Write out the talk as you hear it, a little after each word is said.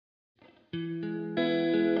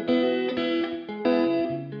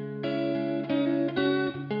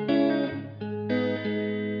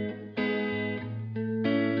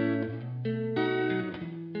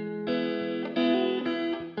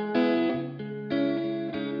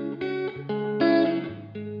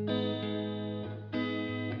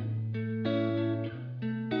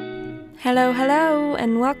Hello,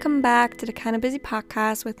 and welcome back to the Kinda Busy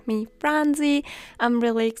podcast with me, Franzi. I'm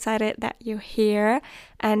really excited that you're here,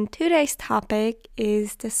 and today's topic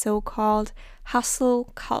is the so-called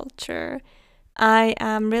hustle culture. I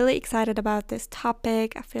am really excited about this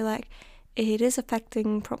topic. I feel like it is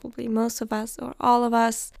affecting probably most of us or all of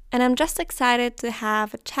us, and I'm just excited to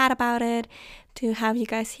have a chat about it, to have you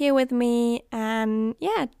guys here with me, and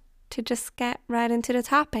to just get right into the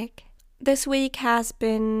topic. This week has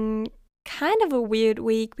been kind of a weird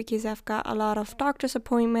week because I've got a lot of doctor's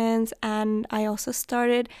appointments and I also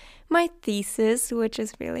started my thesis, which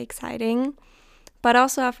is really exciting. But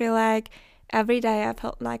also I feel like every day I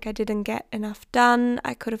felt like I didn't get enough done.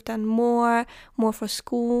 I could have done more for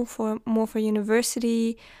school, more for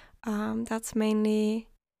university. That's mainly,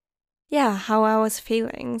 how I was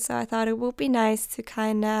feeling. So I thought it would be nice to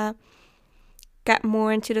kind of get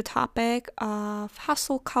more into the topic of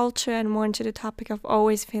hustle culture and more into the topic of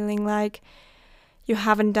always feeling like you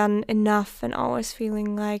haven't done enough and always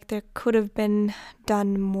feeling like there could have been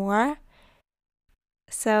done more.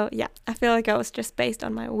 So I feel like it was just based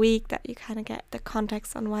on my week that you kind of get the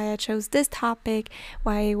context on why I chose this topic,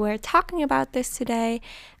 why we're talking about this today,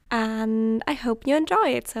 and I hope you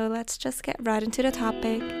enjoy it. So let's just get right into the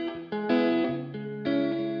topic.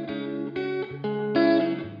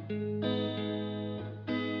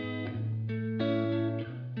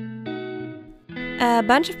 A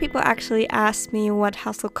bunch of people actually asked me what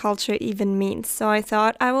hustle culture even means, so I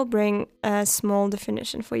thought I will bring a small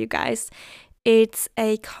definition for you guys. It's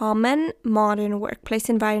a common modern workplace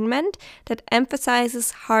environment that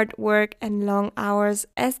emphasizes hard work and long hours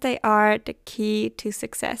as they are the key to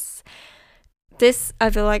success. This, I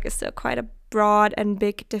feel like, is still quite a broad and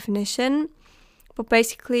big definition, but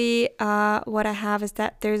basically what I have is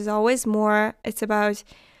that there's always more. It's about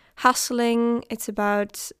hustling, it's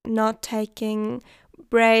about not taking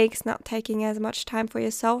breaks, not taking as much time for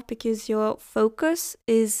yourself because your focus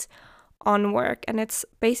is on work, and it's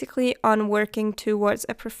basically on working towards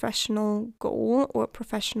a professional goal or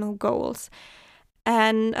professional goals.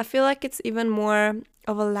 And I feel like it's even more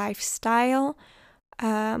of a lifestyle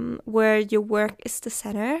where your work is the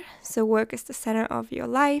center. So work is the center of your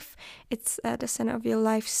life, it's the center of your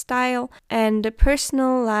lifestyle, and the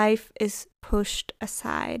personal life is pushed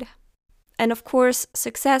aside. And of course,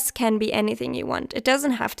 success can be anything you want. It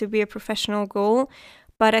doesn't have to be a professional goal,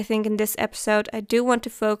 but I think in this episode I do want to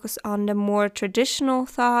focus on the more traditional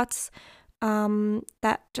thoughts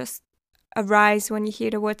that just arise when you hear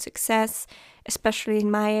the word success. Especially in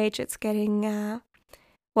my age, it's getting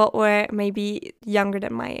or maybe younger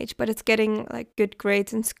than my age, but it's getting like good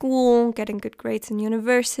grades in school, getting good grades in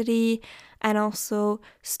university, and also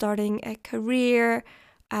starting a career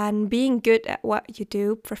and being good at what you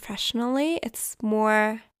do professionally. It's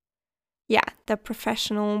more, the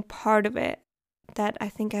professional part of it that I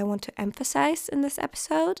think I want to emphasize in this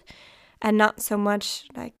episode, and not so much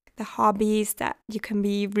like the hobbies that you can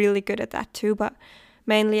be really good at that too, but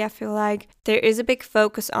mainly, I feel like there is a big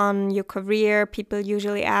focus on your career. People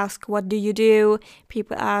usually ask, what do you do?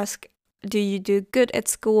 People ask, do you do good at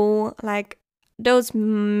school? Like those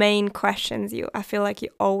main questions I feel like you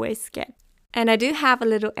always get. And I do have a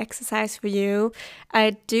little exercise for you.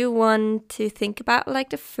 I do want to think about like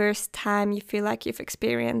the first time you feel like you've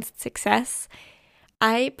experienced success.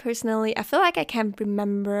 I feel like I can't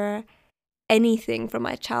remember anything from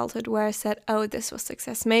my childhood where I said, oh, this was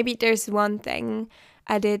success. Maybe there's one thing.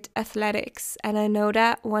 I did athletics, and I know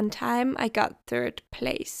that one time I got third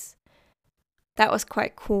place. That was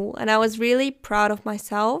quite cool, and I was really proud of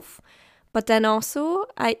myself. But then also,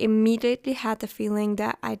 I immediately had the feeling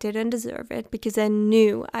that I didn't deserve it because I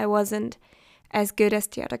knew I wasn't as good as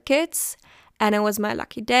the other kids, and it was my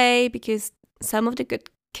lucky day because some of the good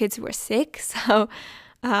kids were sick. So,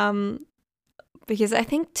 because I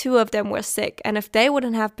think 2 of them were sick, and if they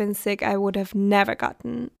wouldn't have been sick, I would have never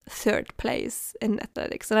gotten third place in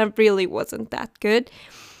athletics, and I really wasn't that good.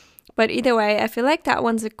 But either way, I feel like that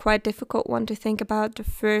one's a quite difficult one to think about, the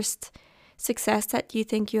first success that you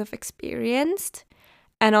think you have experienced,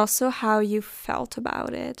 and also how you felt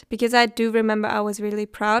about it. Because I do remember I was really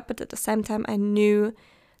proud, but at the same time I knew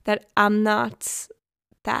that I'm not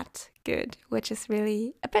that good, which is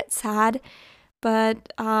really a bit sad.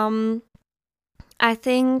 But I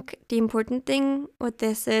think the important thing with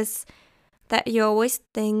this is that you always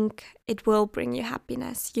think it will bring you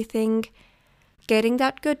happiness. You think getting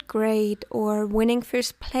that good grade or winning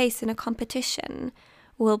first place in a competition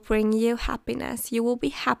will bring you happiness. You will be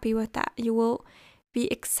happy with that. You will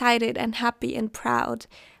be excited and happy and proud.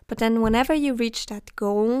 But then whenever you reach that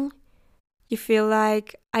goal, you feel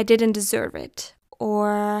like I didn't deserve it,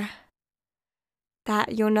 or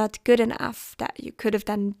that you're not good enough, that you could have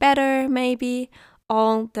done better, maybe,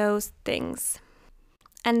 all those things.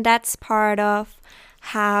 And that's part of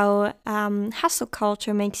how hustle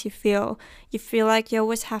culture makes you feel. You feel like you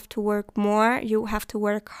always have to work more, you have to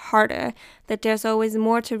work harder, that there's always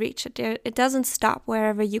more to reach. It doesn't stop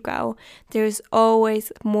wherever you go. There's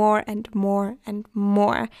always more and more and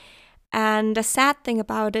more. And the sad thing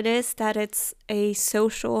about it is that it's a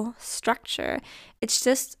social structure. It's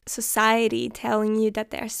just society telling you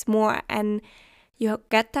that there's more, and you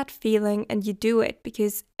get that feeling and you do it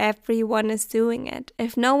because everyone is doing it.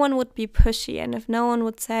 If no one would be pushy and if no one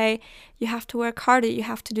would say you have to work harder, you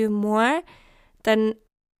have to do more, then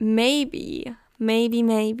maybe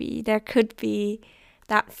there could be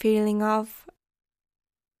that feeling of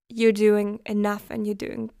you're doing enough and you're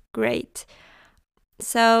doing great.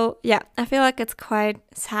 So yeah, I feel like it's quite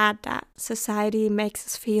sad that society makes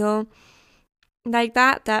us feel like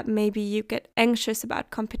that maybe you get anxious about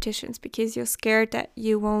competitions because you're scared that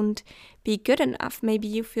you won't be good enough. Maybe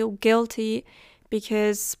you feel guilty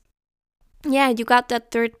because, yeah, you got that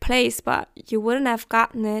third place, but you wouldn't have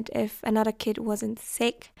gotten it if another kid wasn't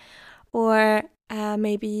sick. Or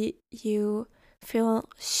maybe you feel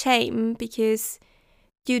shame because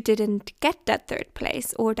you didn't get that third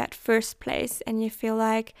place or that first place, and you feel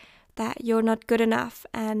like that you're not good enough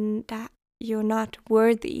and that you're not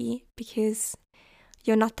worthy because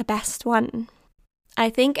you're not the best one. I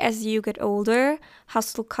think as you get older,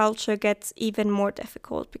 hustle culture gets even more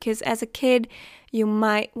difficult because as a kid, you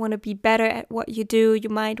might want to be better at what you do. You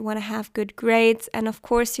might want to have good grades. And of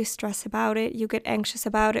course, you stress about it. You get anxious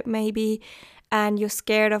about it maybe, and you're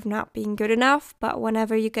scared of not being good enough. But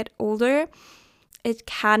whenever you get older, it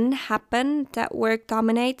can happen that work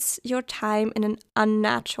dominates your time in an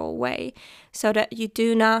unnatural way, so that you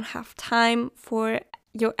do not have time for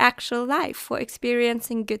your actual life, for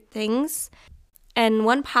experiencing good things. And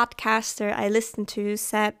one podcaster I listened to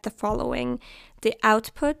said the following: the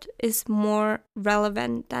output is more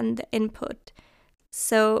relevant than the input.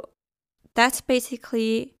 So that's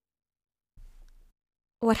basically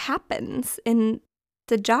what happens in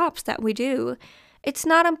the jobs that we do. It's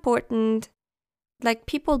not important. Like,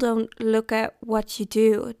 people don't look at what you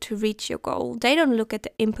do to reach your goal. They don't look at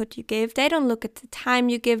the input you give. They don't look at the time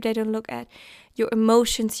you give. They don't look at your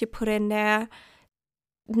emotions you put in there.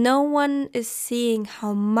 No one is seeing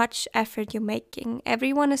how much effort you're making.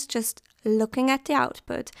 Everyone is just looking at the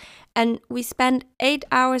output. And we spend 8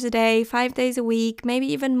 hours a day, 5 days a week, maybe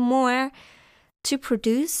even more, to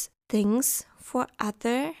produce things for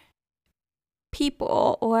other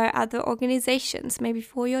people or other organizations, maybe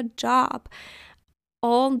for your job,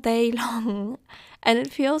 all day long. And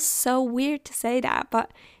it feels so weird to say that,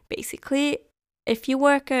 but basically, if you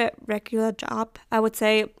work a regular job, I would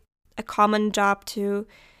say a common job to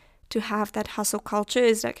have that hustle culture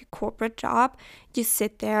is like a corporate job. You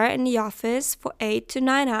sit there in the office for 8 to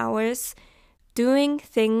 9 hours doing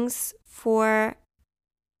things for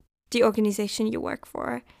the organization you work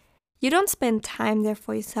for. You don't spend time there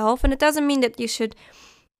for yourself, and it doesn't mean that you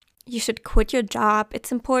should quit your job.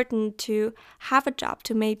 It's important to have a job,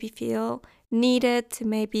 to maybe feel needed, to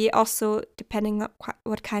maybe also, depending on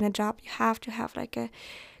what kind of job you have, to have like a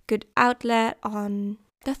good outlet on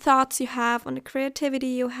the thoughts you have, on the creativity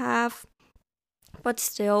you have. But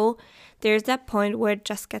still, there's that point where it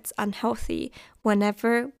just gets unhealthy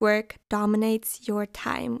whenever work dominates your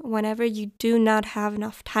time, whenever you do not have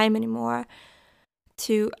enough time anymore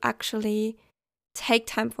to actually take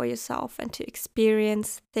time for yourself and to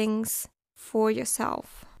experience things for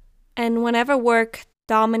yourself. And whenever work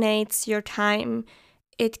dominates your time,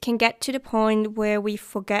 it can get to the point where we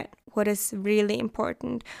forget what is really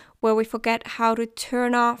important, where we forget how to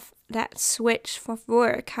turn off that switch for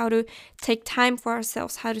work, how to take time for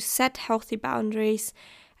ourselves, how to set healthy boundaries,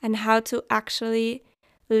 and how to actually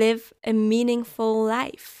live a meaningful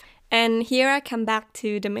life. And here I come back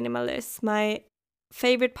to The Minimalist, my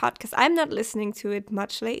favorite podcast. I'm not listening to it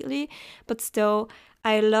much lately, but still,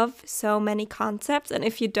 I love so many concepts. And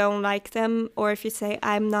if you don't like them, or if you say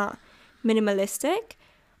I'm not minimalistic,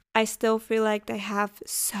 I still feel like they have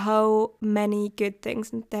so many good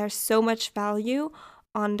things, and there's so much value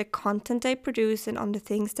on the content they produce and on the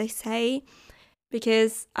things they say,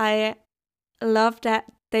 because I love that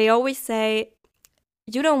they always say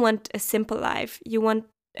you don't want a simple life, you want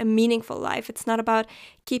a meaningful life. It's not about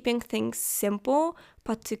keeping things simple,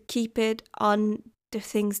 but to keep it on the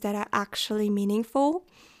things that are actually meaningful.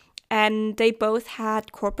 And they both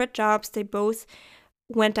had corporate jobs. They both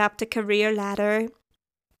went up the career ladder.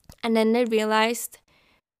 And then they realized,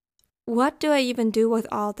 what do I even do with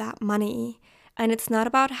all that money? And it's not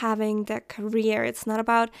about having the career. It's not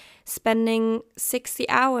about spending 60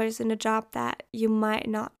 hours in a job that you might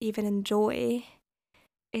not even enjoy.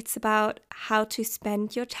 It's about how to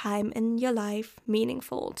spend your time in your life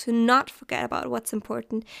meaningful, to not forget about what's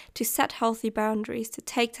important, to set healthy boundaries, to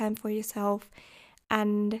take time for yourself,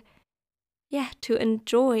 and to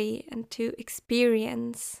enjoy and to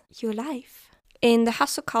experience your life. In the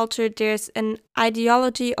hustle culture, there's an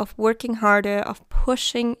ideology of working harder, of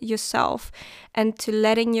pushing yourself, and to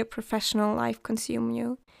letting your professional life consume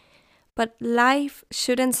you. But life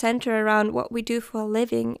shouldn't center around what we do for a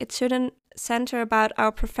living. It shouldn't center about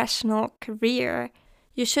our professional career.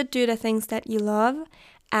 You should do the things that you love,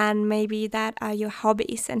 and maybe that are your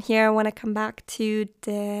hobbies. And here I want to come back to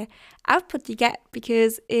the output you get,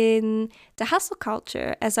 because in the hustle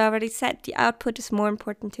culture, as I already said, the output is more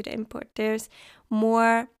important to the input. There's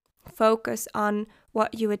more focus on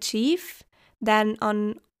what you achieve than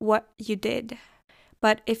on what you did.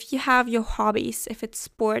 But if you have your hobbies, if it's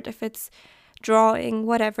sport, if it's drawing,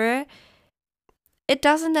 whatever, it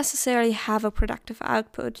doesn't necessarily have a productive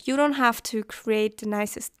output. You don't have to create the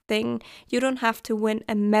nicest thing. You don't have to win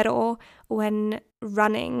a medal when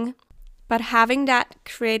running. But having that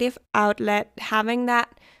creative outlet, having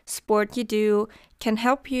that sport you do, can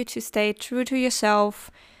help you to stay true to yourself,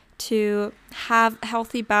 to have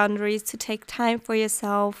healthy boundaries, to take time for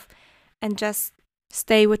yourself, and just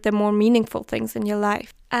stay with the more meaningful things in your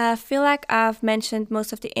life. I feel like I've mentioned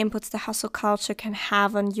most of the inputs the hustle culture can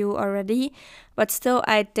have on you already, but still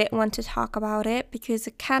I did want to talk about it because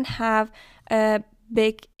it can have a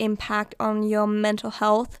big impact on your mental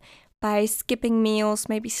health by skipping meals,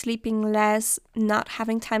 maybe sleeping less, not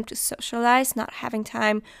having time to socialize, not having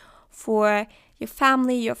time for your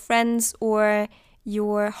family, your friends, or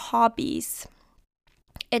your hobbies.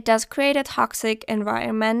 It does create a toxic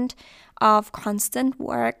environment of constant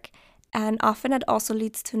work, and often it also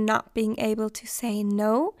leads to not being able to say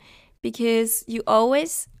no, because you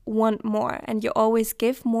always want more and you always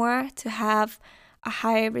give more to have a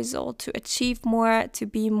higher result, to achieve more, to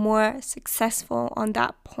be more successful on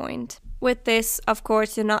that point. With this, of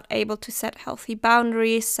course, you're not able to set healthy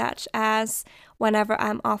boundaries, such as whenever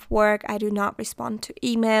I'm off work, I do not respond to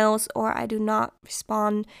emails or I do not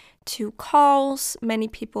respond to calls. Many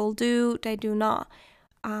people do. They do not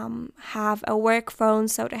have a work phone,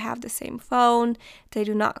 so they have the same phone. They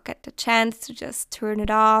do not get the chance to just turn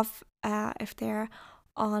it off if they're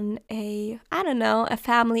on a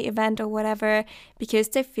family event or whatever, because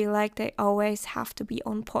they feel like they always have to be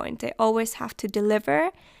on point. They always have to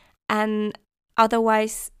deliver, and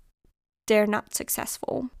otherwise they're not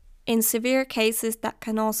successful. In severe cases, that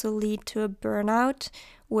can also lead to a burnout,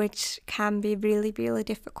 which can be really, really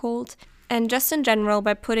difficult. And just in general,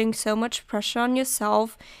 by putting so much pressure on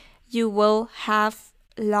yourself, you will have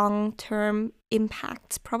long-term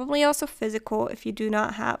impacts, probably also physical, if you do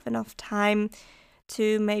not have enough time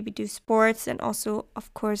to maybe do sports, and also,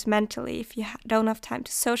 of course, mentally, if you don't have time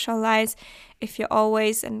to socialize, if you're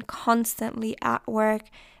always and constantly at work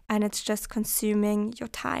and it's just consuming your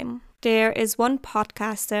time. There is one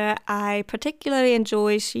podcaster I particularly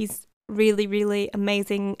enjoy. She's really, really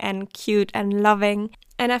amazing and cute and loving.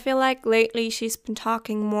 And I feel like lately she's been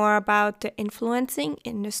talking more about the influencing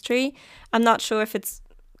industry. I'm not sure if it's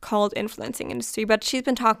called influencing industry, but she's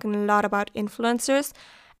been talking a lot about influencers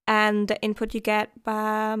and the input you get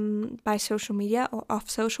by social media or off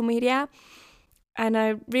social media. And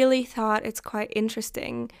I really thought it's quite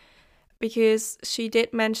interesting because she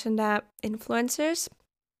did mention that influencers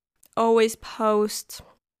always post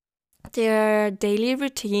their daily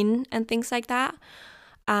routine and things like that.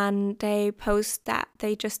 And they post that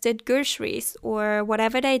they just did groceries or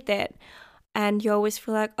whatever they did. And you always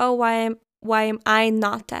feel like, oh, why am I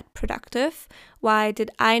not that productive? Why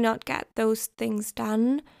did I not get those things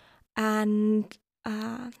done? And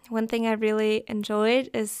one thing I really enjoyed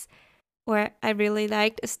I really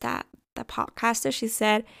liked is that the podcaster, she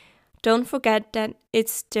said, don't forget that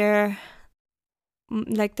it's their,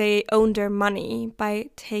 like they own their money by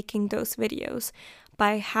taking those videos,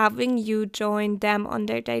 by having you join them on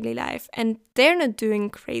their daily life. And they're not doing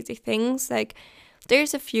crazy things. Like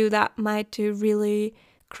there's a few that might do really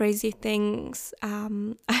crazy things.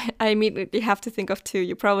 I immediately have to think of two.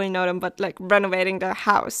 You probably know them, but like renovating their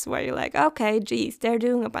house, where you're like, okay, geez, they're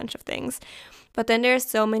doing a bunch of things. But then there's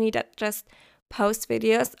so many that just post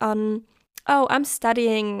videos on oh, I'm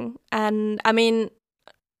studying. And I mean,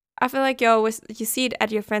 I feel like you see it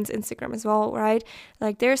at your friend's Instagram as well, right?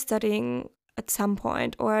 Like they're studying at some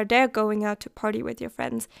point, or they're going out to party with your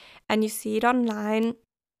friends, and you see it online,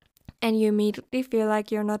 and you immediately feel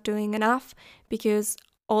like you're not doing enough because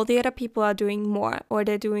all the other people are doing more, or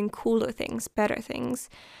they're doing cooler things, better things.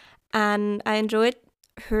 And I enjoyed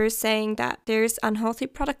her saying that there's unhealthy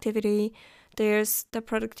productivity, there's the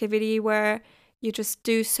productivity where you just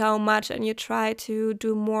do so much and you try to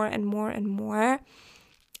do more and more and more.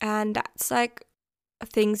 And that's like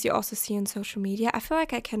things you also see on social media. I feel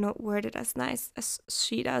like I cannot word it as nice as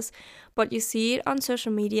she does, but you see it on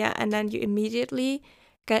social media and then you immediately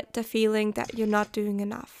get the feeling that you're not doing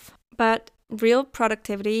enough. But real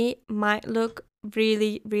productivity might look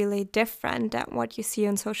really, really different than what you see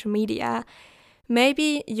on social media.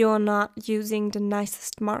 Maybe you're not using the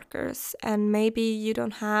nicest markers, and maybe you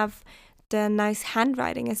don't have the nice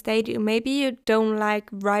handwriting as they do. Maybe you don't like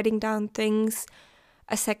writing down things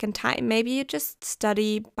a second time. Maybe you just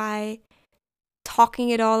study by talking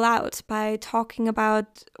it all out, by talking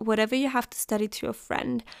about whatever you have to study to a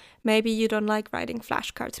friend. Maybe you don't like writing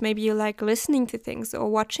flashcards. Maybe you like listening to things or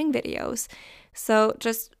watching videos. So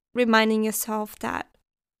just reminding yourself that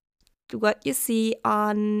what you see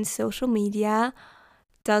on social media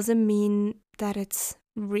doesn't mean that it's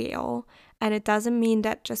real. And it doesn't mean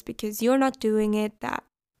that just because you're not doing it, that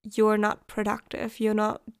you're not productive. You're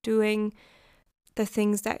not doing the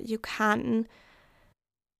things that you can.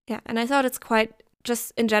 Yeah, and I thought it's quite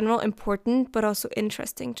just in general important, but also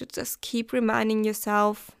interesting to just keep reminding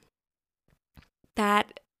yourself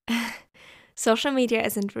that social media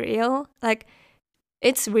isn't real. Like,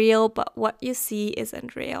 it's real, but what you see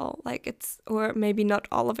isn't real. Like, or maybe not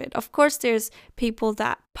all of it. Of course, there's people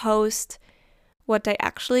that post what they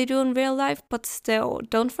actually do in real life, but still,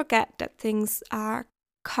 don't forget that things are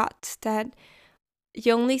cut, that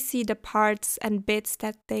you only see the parts and bits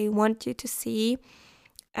that they want you to see.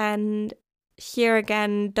 And here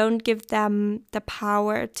again, don't give them the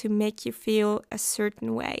power to make you feel a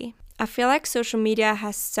certain way. I feel like social media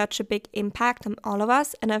has such a big impact on all of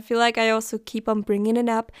us, and I feel like I also keep on bringing it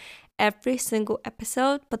up every single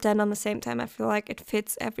episode, but then on the same time, I feel like it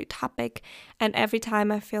fits every topic, and every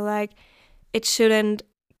time I feel like it shouldn't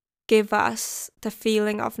give us the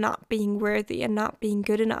feeling of not being worthy and not being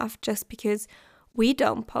good enough just because we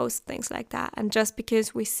don't post things like that, and just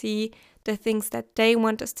because we see the things that they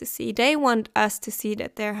want us to see. They want us to see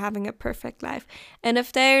that they're having a perfect life. And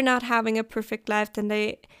if they're not having a perfect life, then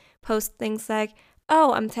they post things like,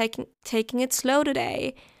 oh, I'm taking it slow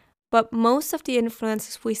today. But most of the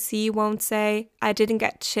influencers we see won't say, I didn't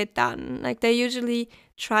get shit done. Like, they usually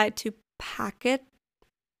try to pack it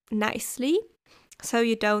nicely so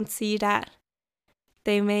you don't see that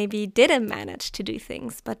they maybe didn't manage to do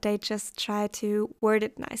things, but they just try to word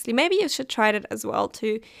it nicely. Maybe you should try that as well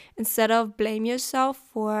too. Instead of blame yourself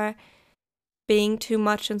for being too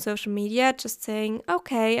much on social media, just saying,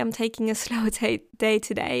 okay, I'm taking a slow day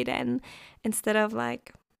today then, instead of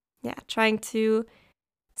trying to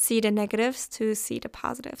see the negatives to see the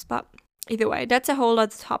positives. But either way, that's a whole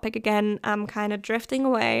other topic again. I'm kind of drifting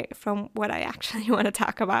away from what I actually want to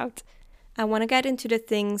talk about. I want to get into the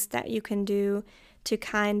things that you can do to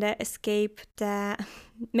kind of escape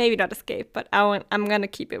maybe not escape, but I'm going to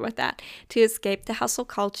keep it with that, to escape the hustle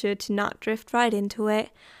culture, to not drift right into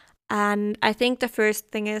it. And I think the first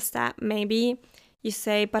thing is that maybe you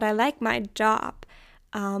say, but I like my job,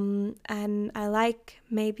 and I like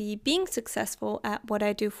maybe being successful at what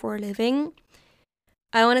I do for a living.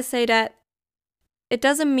 I want to say that it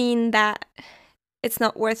doesn't mean that it's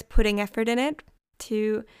not worth putting effort in it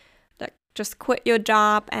to just quit your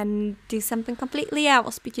job and do something completely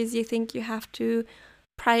else because you think you have to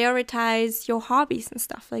prioritize your hobbies and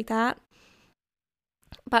stuff like that.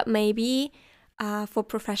 But maybe for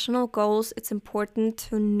professional goals, it's important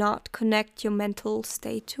to not connect your mental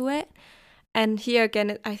state to it. And here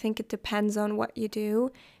again, I think it depends on what you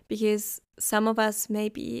do, because some of us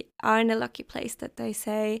maybe are in a lucky place that they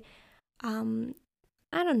say, I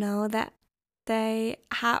don't know, that they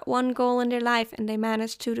had one goal in their life and they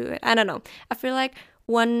managed to do it. I don't know. I feel like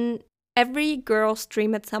every girl's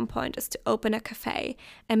dream at some point is to open a cafe.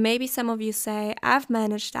 And maybe some of you say, I've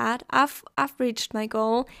managed that. I've reached my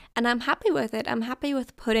goal and I'm happy with it. I'm happy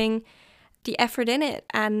with putting the effort in it.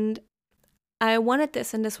 And I wanted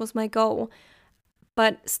this and this was my goal.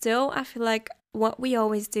 But still, I feel like what we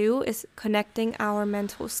always do is connecting our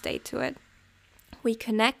mental state to it. We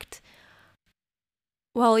connect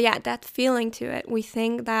that feeling to it. We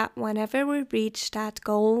think that whenever we reach that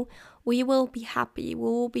goal, we will be happy. We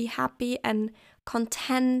will be happy and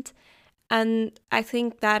content And I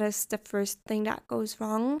think that is the first thing that goes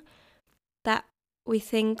wrong, that we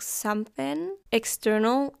think something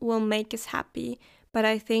external will make us happy. But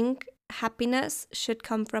I think happiness should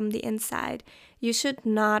come from the inside. You should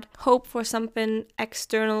not hope for something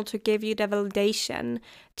external to give you the validation,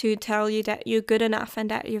 to tell you that you're good enough and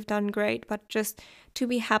that you've done great, but just to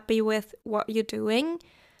be happy with what you're doing.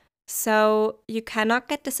 So you cannot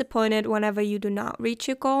get disappointed whenever you do not reach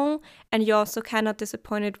your goal, and you also cannot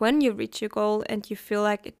disappointed when you reach your goal and you feel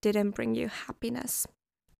like it didn't bring you happiness.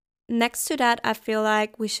 Next to that, I feel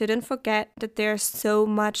like we shouldn't forget that there's so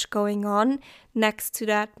much going on. Next to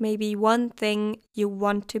that, maybe one thing you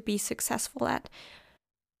want to be successful at.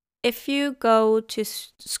 If you go to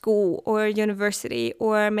school or university,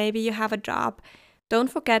 or maybe you have a job, don't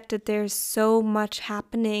forget that there's so much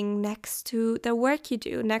happening next to the work you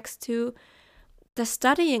do, next to the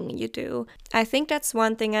studying you do. I think that's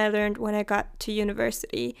one thing I learned when I got to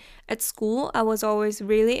university. At school, I was always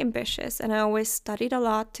really ambitious and I always studied a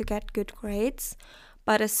lot to get good grades.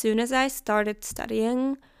 But as soon as I started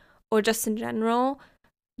studying, or just in general,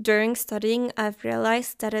 during studying, I've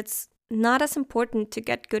realized that it's not as important to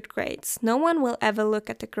get good grades. No one will ever look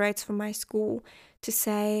at the grades from my school to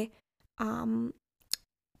say,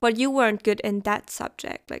 but you weren't good in that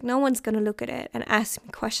subject. Like, no one's going to look at it and ask me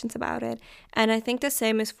questions about it. And I think the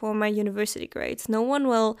same is for my university grades. No one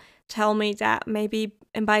will tell me that maybe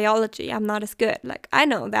in biology I'm not as good. Like, I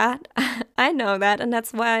know that. I know that. And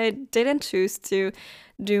that's why I didn't choose to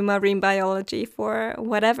do marine biology for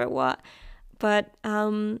whatever what. But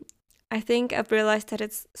I think I've realized that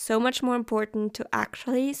it's so much more important to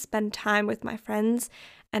actually spend time with my friends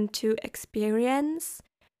and to experience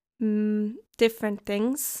different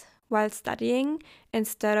things while studying,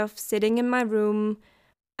 instead of sitting in my room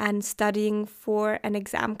and studying for an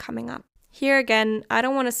exam coming up. Here again, I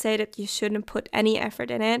don't want to say that you shouldn't put any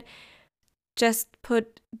effort in it. Just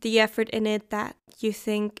put the effort in it that you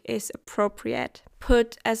think is appropriate.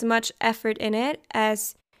 Put as much effort in it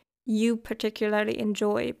as you particularly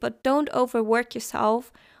enjoy, but don't overwork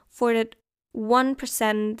yourself for that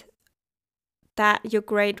 1% that your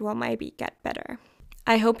grade will maybe get better.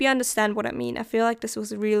 I hope you understand what I mean. I feel like this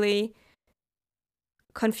was really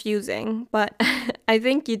confusing, but I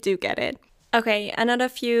think you do get it. Okay, another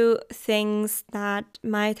few things that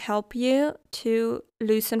might help you to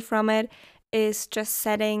loosen from it is just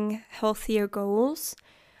setting healthier goals.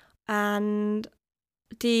 And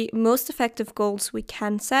the most effective goals we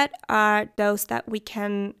can set are those that we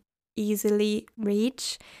can easily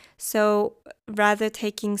reach. So rather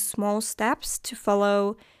taking small steps to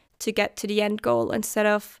follow to get to the end goal instead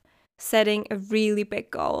of setting a really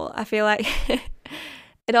big goal. I feel like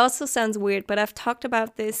it also sounds weird, but I've talked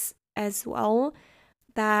about this as well,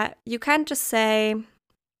 that you can't just say,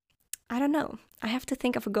 I don't know, I have to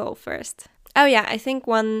think of a goal first. Oh yeah, I think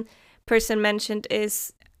one person mentioned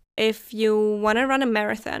is, if you want to run a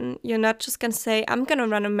marathon, you're not just going to say, I'm going to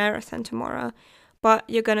run a marathon tomorrow, but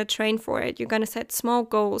you're going to train for it. You're going to set small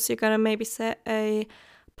goals. You're going to maybe set a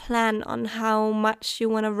plan on how much you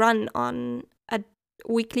want to run on a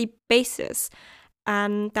weekly basis.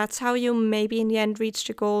 And that's how you maybe in the end reach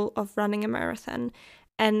the goal of running a marathon.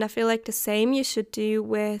 And I feel like the same you should do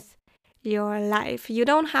with your life. You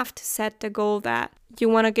don't have to set the goal that you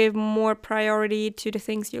want to give more priority to the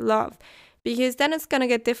things you love, because then it's going to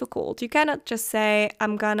get difficult. You cannot just say,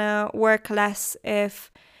 I'm going to work less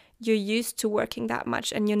if you're used to working that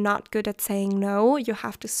much and you're not good at saying no. You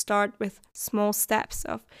have to start with small steps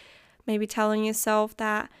of maybe telling yourself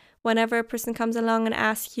that whenever a person comes along and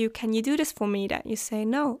asks you, can you do this for me? That you say,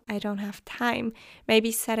 no, I don't have time.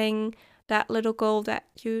 Maybe setting that little goal that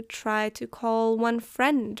you try to call one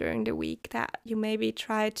friend during the week, that you maybe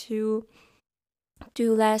try to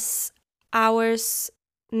do less hours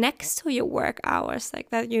next to your work hours,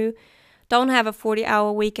 like that you don't have a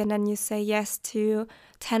 40-hour week and then you say yes to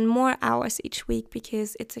 10 more hours each week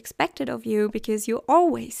because it's expected of you, because you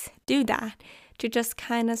always do that. To just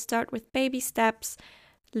kind of start with baby steps,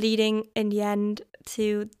 leading in the end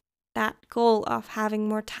to that goal of having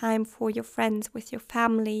more time for your friends, with your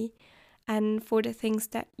family, and for the things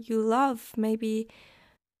that you love. Maybe,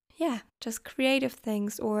 just creative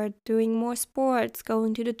things, or doing more sports,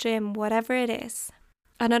 going to the gym, whatever it is.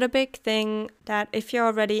 Another big thing that, if you're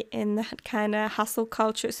already in that kind of hustle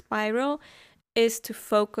culture spiral, is to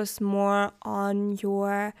focus more on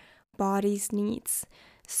your body's needs.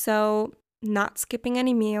 So not skipping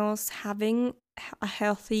any meals, having a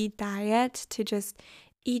healthy diet, to just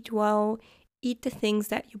eat well, eat the things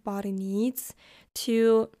that your body needs,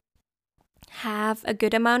 to have a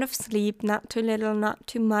good amount of sleep, not too little, not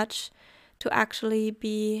too much, to actually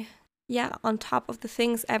be on top of the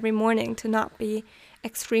things every morning, to not be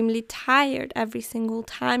extremely tired every single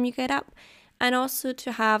time you get up, and also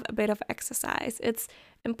to have a bit of exercise. It's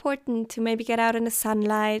important to maybe get out in the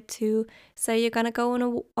sunlight, to say you're gonna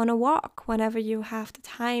go on a walk whenever you have the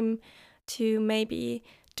time, to maybe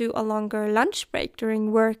do a longer lunch break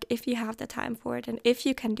during work if you have the time for it, and if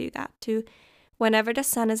you can do that, to whenever the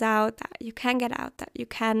sun is out, that you can get out, that you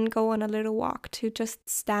can go on a little walk, to just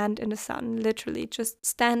stand in the sun, literally just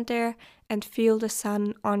stand there and feel the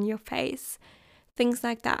sun on your face, things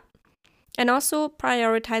like that. And also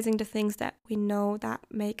prioritizing the things that we know that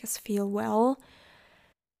make us feel well.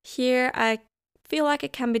 Here, I feel like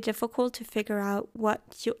it can be difficult to figure out what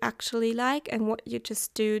you actually like and what you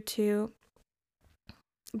just do to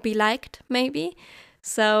be liked, maybe.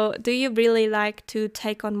 So, do you really like to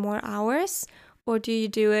take on more hours, or do you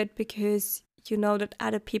do it because you know that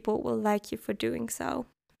other people will like you for doing so?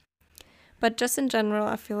 But just in general,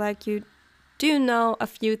 I feel like you do know a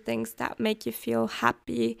few things that make you feel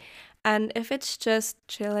happy. And if it's just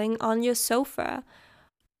chilling on your sofa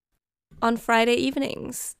on Friday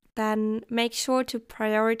evenings, then make sure to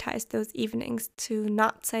prioritize those evenings, to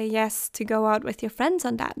not say yes to go out with your friends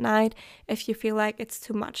on that night if you feel like it's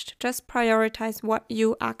too much. To just prioritize what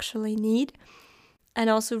you actually need, and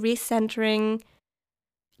also recentering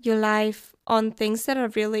your life on things that are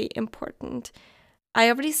really important. I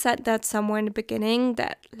already said that somewhere in the beginning,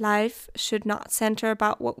 that life should not center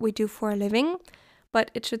about what we do for a living, but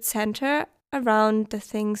it should center around the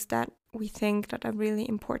things that we think that are really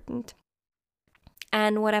important.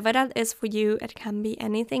 And whatever that is for you, it can be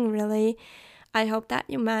anything really. I hope that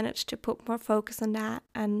you manage to put more focus on that,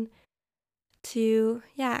 and to,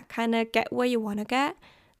 kind of get where you want to get,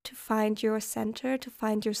 to find your center, to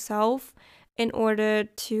find yourself, in order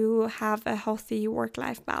to have a healthy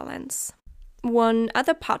work-life balance. One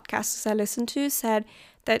other podcast I listened to said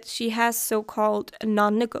that she has so-called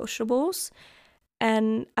non-negotiables,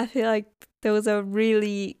 and I feel like those are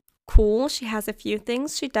really cool. She has a few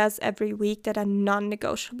things she does every week that are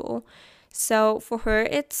non-negotiable. So for her,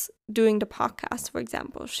 it's doing the podcast, for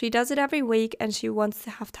example. She does it every week and she wants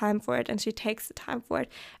to have time for it, and she takes the time for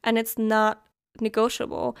it, and it's not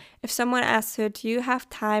negotiable. If someone asks her, do you have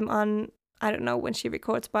time on, I don't know when she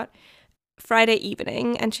records, but Friday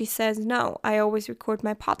evening, and she says, no, I always record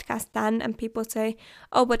my podcast then, and people say,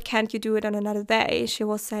 oh, but can't you do it on another day? She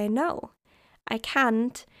will say, no, I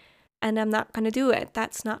can't, and I'm not going to do it.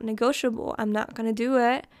 That's not negotiable. I'm not going to do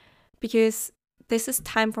it because this is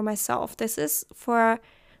time for myself. This is for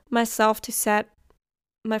myself to set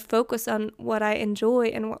my focus on what I enjoy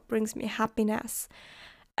and what brings me happiness.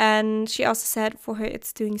 And she also said for her,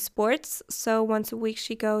 it's doing sports. So once a week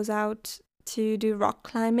she goes out to do rock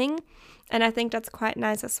climbing. And I think that's quite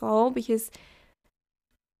nice as well, because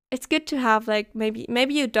it's good to have, like, maybe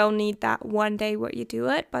you don't need that one day where you do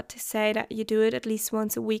it, but to say that you do it at least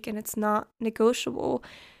once a week and it's not negotiable.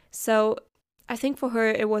 So I think for her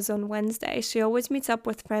it was on Wednesday. She always meets up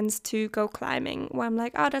with friends to go climbing, where I'm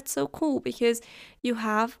like, oh, that's so cool, because you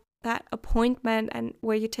have that appointment and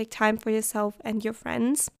where you take time for yourself and your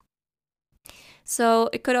friends. So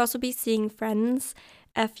it could also be seeing friends.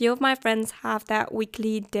 A few of my friends have that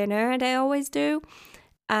weekly dinner they always do.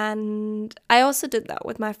 And I also did that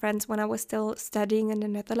with my friends when I was still studying in the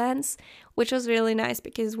Netherlands, which was really nice,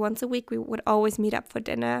 because once a week we would always meet up for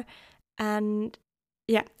dinner. And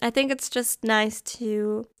I think it's just nice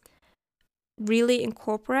to really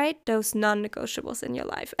incorporate those non-negotiables in your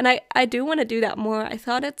life. And I do want to do that more. I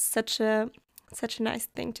thought it's such a nice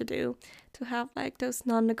thing to do, to have like those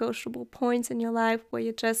non-negotiable points in your life where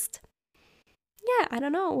you just,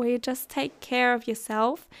 where you just take care of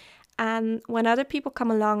yourself. And when other people come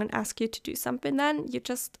along and ask you to do something, then you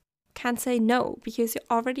just can't say no, because you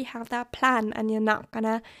already have that plan, and you're not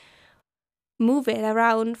gonna move it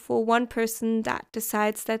around for one person that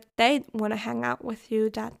decides that they want to hang out with you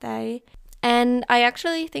that day. And I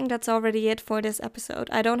actually think that's already it for this episode.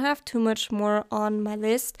 I don't have too much more on my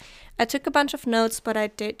list. I took a bunch of notes, but I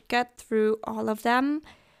did get through all of them.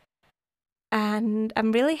 And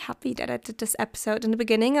I'm really happy that I did this episode. In the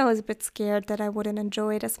beginning, I was a bit scared that I wouldn't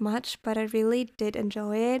enjoy it as much, but I really did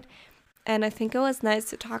enjoy it. And I think it was nice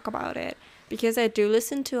to talk about it, because I do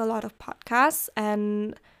listen to a lot of podcasts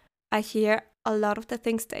and I hear a lot of the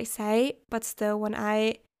things they say, but still when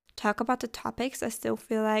I talk about the topics, I still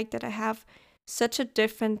feel like that I have such a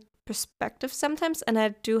different perspective sometimes, and I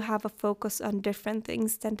do have a focus on different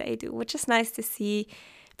things than they do, which is nice to see.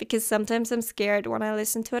 Because sometimes I'm scared when I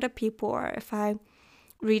listen to other people, or if I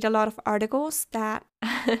read a lot of articles, that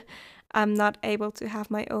I'm not able to have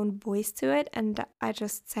my own voice to it, and I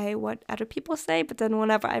just say what other people say. But then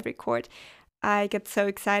whenever I record, I get so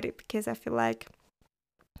excited because I feel like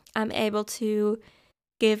I'm able to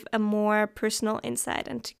give a more personal insight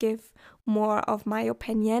and to give more of my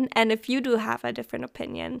opinion. And if you do have a different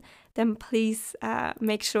opinion, then please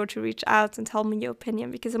make sure to reach out and tell me your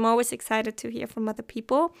opinion, because I'm always excited to hear from other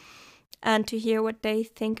people and to hear what they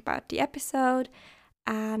think about the episode.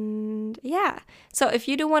 And yeah, so if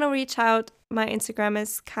you do want to reach out, my Instagram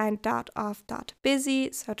is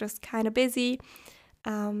kind.of.busy, so just kind of busy.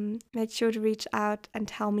 Make sure to reach out and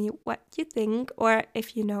tell me what you think, or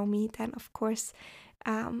if you know me, then of course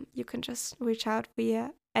you can just reach out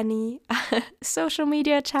via any social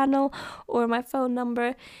media channel or my phone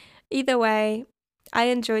number. Either way, I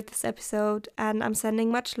enjoyed this episode and I'm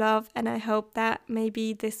sending much love, and I hope that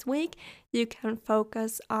maybe this week you can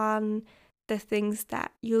focus on the things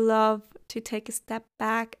that you love, to take a step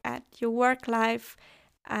back at your work life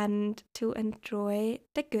and to enjoy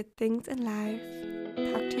the good things in life.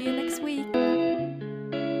 Talk to you next week.